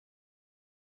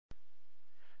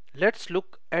Let's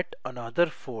look at another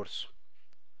force.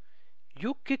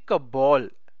 You kick a ball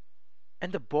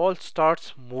and the ball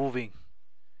starts moving.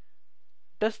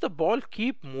 Does the ball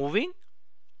keep moving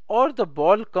or the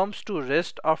ball comes to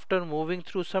rest after moving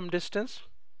through some distance?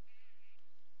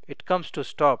 It comes to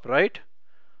stop, right?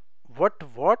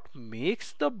 What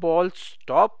makes the ball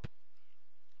stop?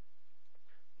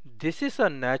 This is a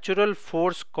natural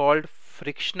force called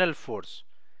frictional force.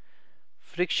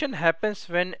 Friction happens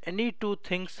when any two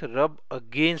things rub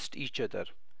against each other.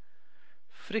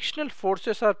 Frictional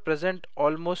forces are present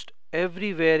almost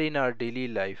everywhere in our daily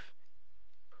life.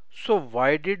 So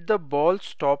why did the ball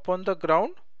stop on the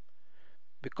ground?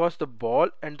 Because the ball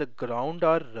and the ground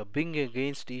are rubbing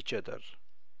against each other.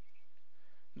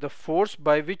 The force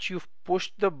by which you've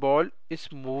pushed the ball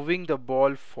is moving the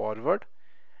ball forward,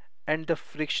 and the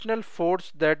frictional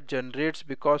force that generates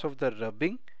because of the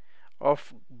rubbing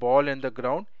of ball and the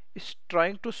ground is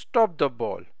trying to stop the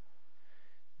ball.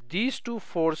 These two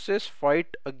forces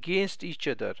fight against each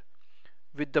other,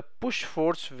 with the push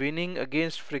force winning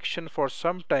against friction for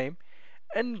some time,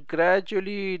 and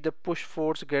gradually the push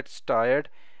force gets tired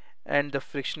and the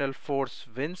frictional force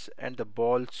wins and the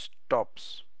ball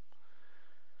stops.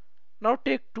 Now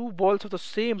take two balls of the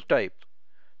same type.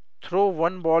 Throw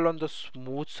one ball on the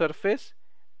smooth surface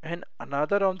and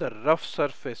another on the rough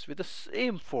surface with the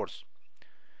same force.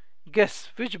 Guess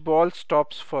which ball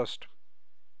stops first?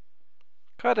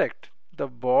 Correct. The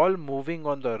ball moving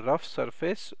on the rough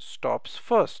surface stops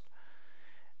first.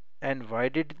 And why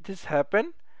did this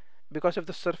happen? Because if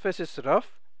the surface is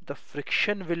rough, the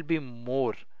friction will be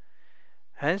more.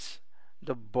 Hence,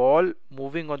 the ball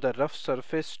moving on the rough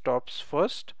surface stops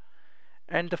first,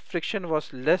 and the friction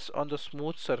was less on the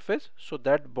smooth surface, so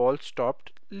that ball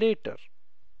stopped later.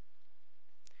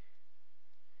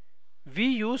 We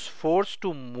use force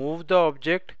to move the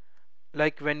object,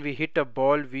 like when we hit a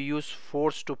ball, we use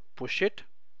force to push it.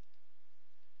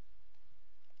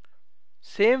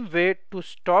 Same way, to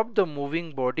stop the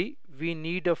moving body, we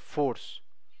need a force.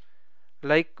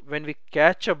 Like when we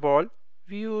catch a ball,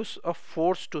 we use a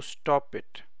force to stop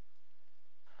it.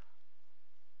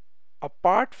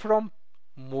 Apart from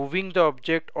moving the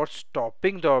object or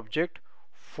stopping the object,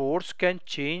 force can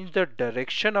change the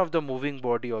direction of the moving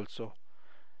body also.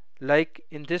 Like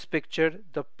in this picture,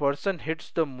 the person hits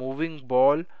the moving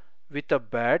ball with a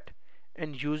bat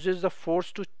and uses the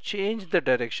force to change the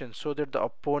direction so that the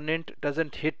opponent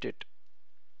doesn't hit it.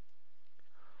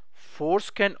 Force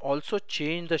can also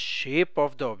change the shape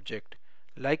of the object.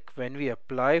 Like when we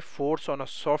apply force on a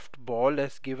soft ball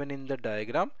as given in the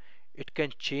diagram, it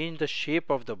can change the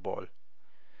shape of the ball.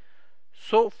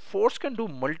 So force can do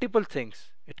multiple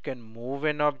things. It can move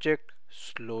an object,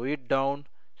 slow it down,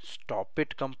 stop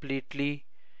it completely,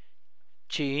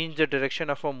 change the direction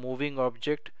of a moving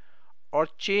object, or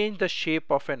change the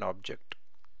shape of an object.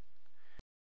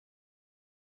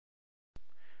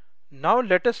 Now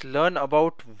let us learn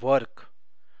about work.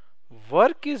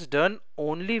 Work is done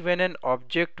only when an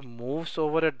object moves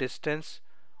over a distance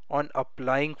on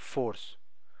applying force.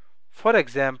 For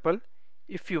example,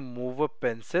 if you move a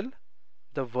pencil,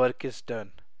 the work is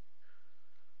done.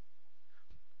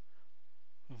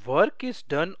 Work is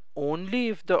done only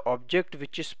if the object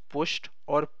which is pushed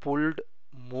or pulled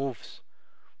moves.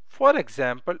 For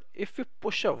example, if we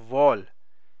push a wall,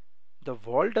 the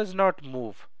wall does not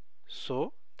move,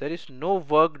 so there is no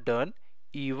work done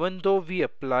even though we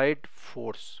applied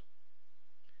force.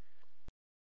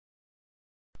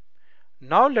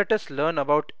 Now let us learn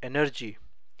about energy.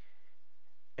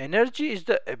 Energy is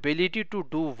the ability to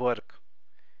do work.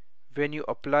 When you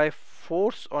apply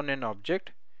force on an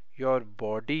object, your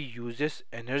body uses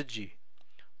energy.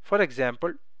 For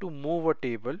example, to move a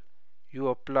table, you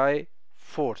apply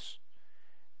force,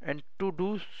 and to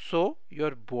do so,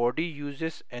 your body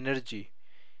uses energy.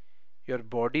 Your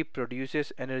body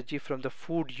produces energy from the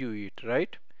food you eat,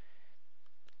 right?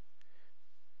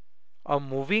 A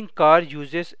moving car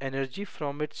uses energy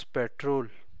from its petrol.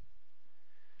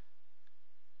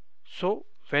 So,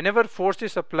 whenever force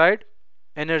is applied,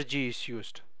 energy is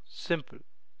used. Simple.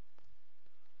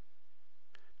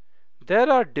 There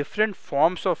are different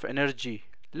forms of energy.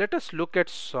 Let us look at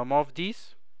some of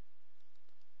these.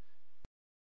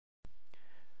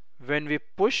 When we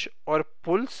push or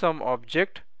pull some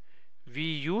object, we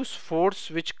use force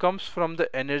which comes from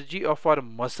the energy of our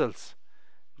muscles.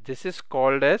 This is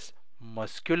called as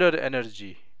muscular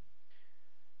energy.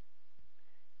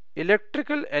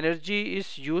 Electrical energy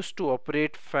is used to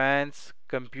operate fans,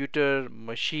 computer,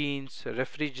 machines,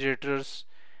 refrigerators,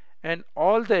 and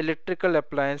all the electrical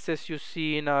appliances you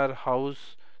see in our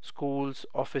house, schools,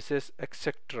 offices,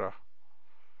 etc.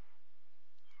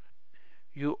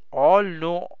 You all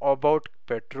know about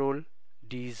petrol,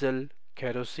 diesel,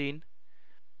 kerosene.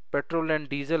 Petrol and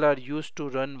diesel are used to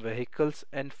run vehicles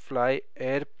and fly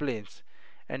airplanes,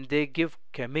 and they give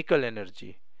chemical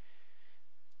energy.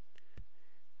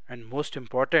 And most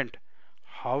important,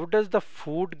 how does the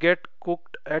food get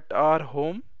cooked at our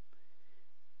home?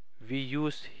 We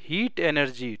use heat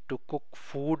energy to cook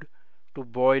food, to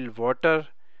boil water.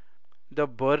 The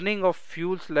burning of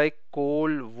fuels like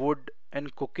coal, wood,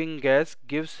 and cooking gas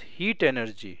gives heat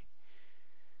energy.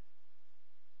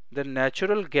 The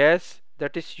natural gas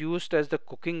that is used as the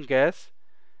cooking gas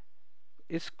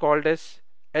is called as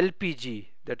LPG,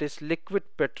 that is liquid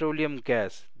petroleum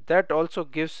gas. That also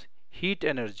gives heat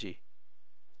energy.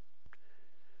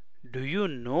 Do you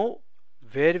know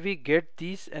where we get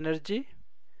these energy?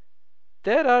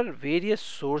 There are various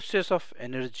sources of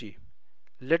energy.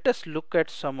 Let us look at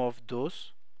some of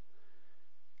those.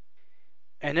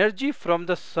 Energy from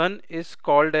the sun is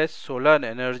called as solar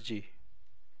energy.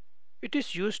 It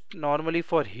is used normally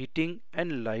for heating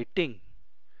and lighting.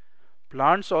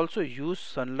 Plants also use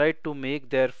sunlight to make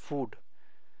their food.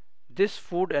 This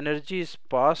food energy is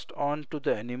passed on to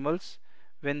the animals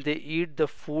when they eat the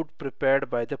food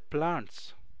prepared by the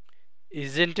plants.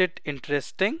 Isn't it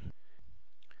interesting?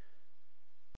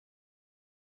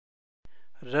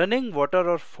 Running water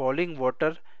or falling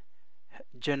water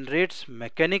generates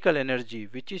mechanical energy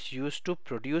which is used to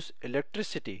produce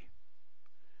electricity.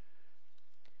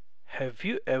 Have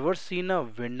you ever seen a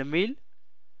windmill?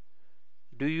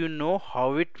 Do you know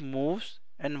how it moves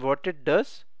and what it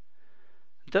does?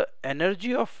 The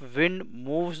energy of wind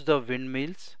moves the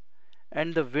windmills,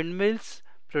 and the windmills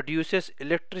produces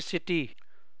electricity.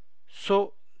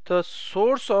 So the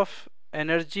source of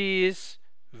energy is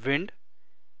wind,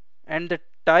 and the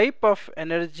type of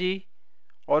energy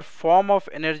or form of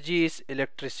energy is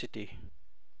electricity.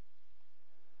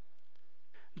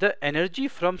 The energy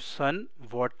from sun,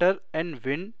 water and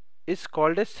wind is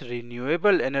called as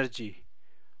renewable energy.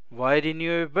 Why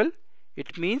renewable?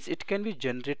 It means it can be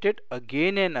generated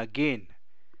again and again.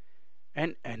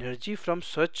 And energy from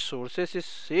such sources is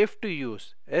safe to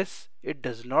use as it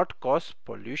does not cause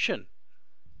pollution.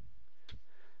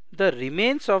 The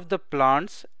remains of the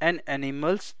plants and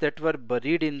animals that were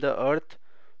buried in the earth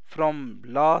from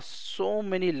last so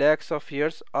many lakhs of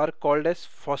years are called as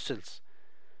fossils.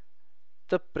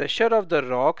 The pressure of the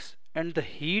rocks and the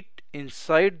heat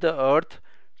inside the earth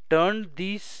turned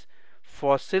these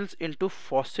fossils into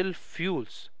fossil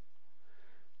fuels.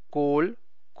 Coal,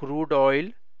 crude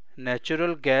oil,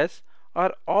 natural gas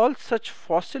are all such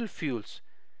fossil fuels,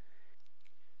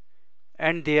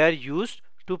 and they are used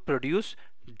to produce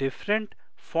different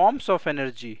forms of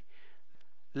energy.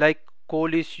 Like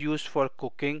coal is used for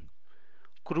cooking,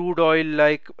 crude oil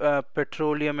like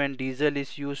petroleum and diesel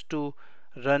is used to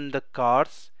run the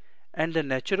cars, and the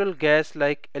natural gas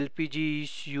like LPG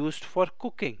is used for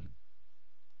cooking.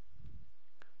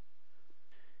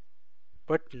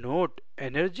 But note,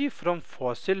 energy from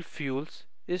fossil fuels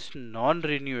is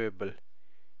non-renewable.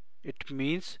 It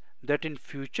means that in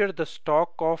future the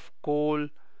stock of coal,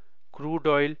 crude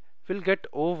oil will get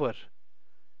over,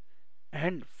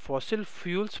 and fossil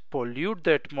fuels pollute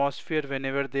the atmosphere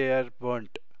whenever they are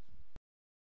burnt.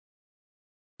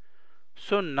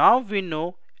 So now we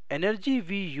know energy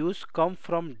we use come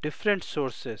from different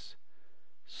sources.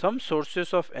 Some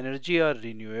sources of energy are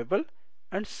renewable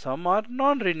and some are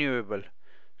non-renewable.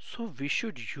 So we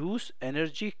should use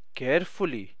energy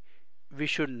carefully. We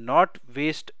should not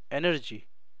waste energy.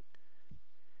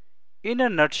 In a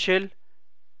nutshell,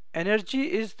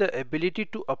 energy is the ability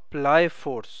to apply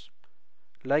force.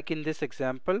 Like in this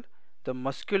example, the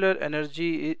muscular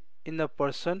energy in a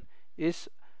person is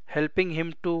helping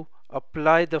him to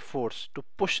apply the force to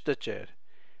push the chair.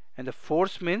 And the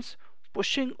force means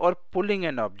pushing or pulling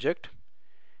an object.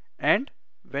 And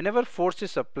whenever force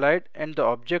is applied and the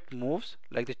object moves,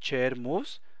 like the chair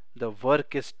moves, the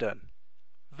work is done.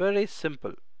 Very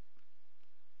simple.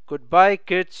 Goodbye,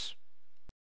 kids.